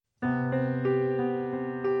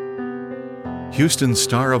Houston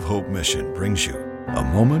Star of Hope Mission brings you a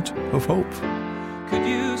moment of hope. Could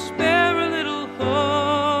you spare a little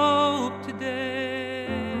hope today?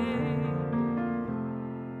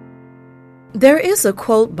 There is a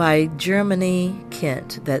quote by Germany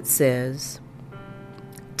Kent that says,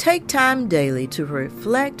 "Take time daily to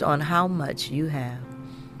reflect on how much you have.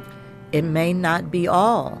 It may not be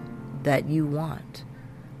all that you want,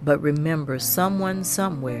 but remember someone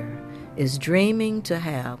somewhere is dreaming to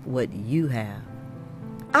have what you have."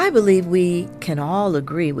 I believe we can all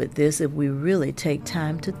agree with this if we really take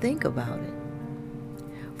time to think about it.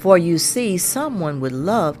 For you see, someone would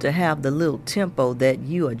love to have the little tempo that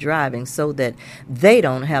you are driving so that they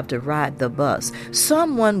don't have to ride the bus.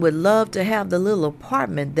 Someone would love to have the little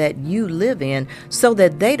apartment that you live in so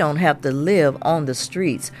that they don't have to live on the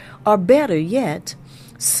streets. Or better yet,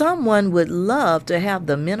 someone would love to have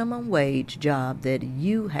the minimum wage job that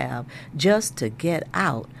you have just to get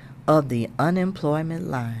out of the unemployment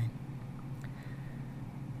line.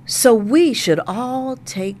 So we should all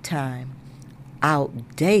take time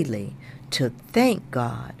out daily to thank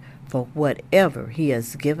God for whatever He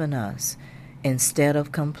has given us instead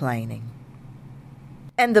of complaining.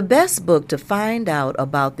 And the best book to find out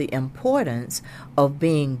about the importance of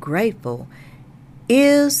being grateful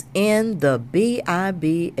is in the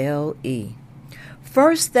Bible.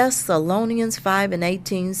 1 Thessalonians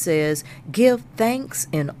 5:18 says, "Give thanks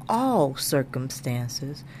in all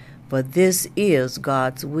circumstances, for this is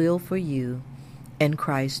God's will for you in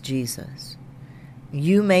Christ Jesus."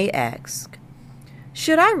 You may ask,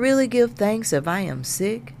 should I really give thanks if I am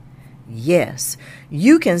sick? Yes,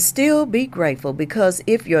 you can still be grateful because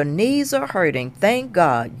if your knees are hurting, thank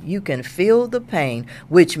God you can feel the pain,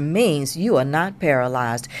 which means you are not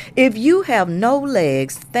paralyzed. If you have no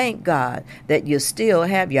legs, thank God that you still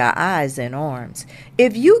have your eyes and arms.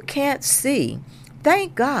 If you can't see,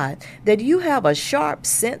 thank God that you have a sharp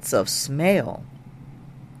sense of smell.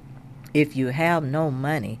 If you have no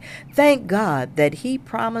money, thank God that He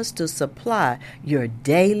promised to supply your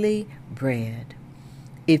daily bread.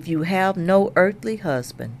 If you have no earthly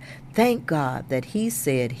husband, thank God that He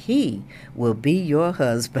said He will be your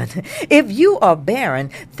husband. If you are barren,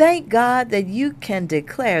 thank God that you can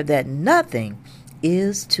declare that nothing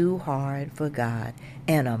is too hard for God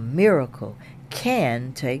and a miracle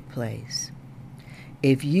can take place.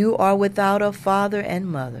 If you are without a father and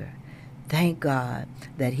mother, thank God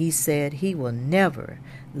that He said He will never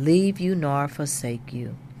leave you nor forsake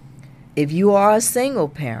you. If you are a single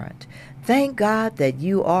parent, thank God that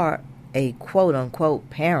you are a quote-unquote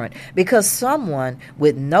parent, because someone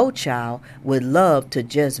with no child would love to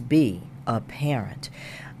just be a parent.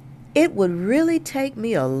 It would really take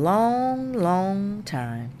me a long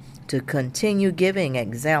time to continue giving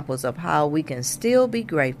examples of how we can still be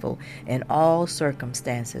grateful in all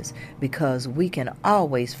circumstances, because we can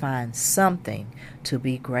always find something to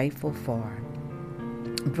be grateful for.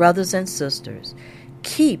 Brothers and sisters,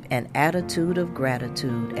 keep an attitude of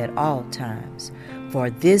gratitude at all times, for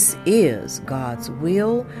this is God's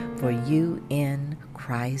will for you in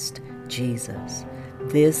Christ Jesus.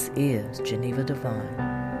 This is Geneva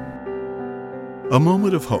Devine. A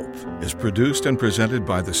Moment of Hope is produced and presented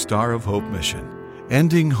by the Star of Hope Mission,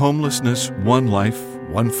 ending homelessness one life,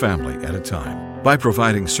 one family at a time, by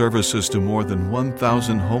providing services to more than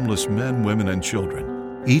 1,000 homeless men, women, and children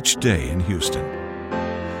each day in Houston.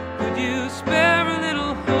 Could you spare a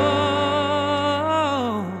little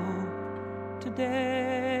hope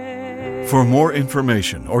today? For more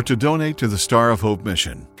information or to donate to the Star of Hope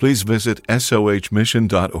Mission, please visit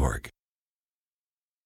sohmission.org.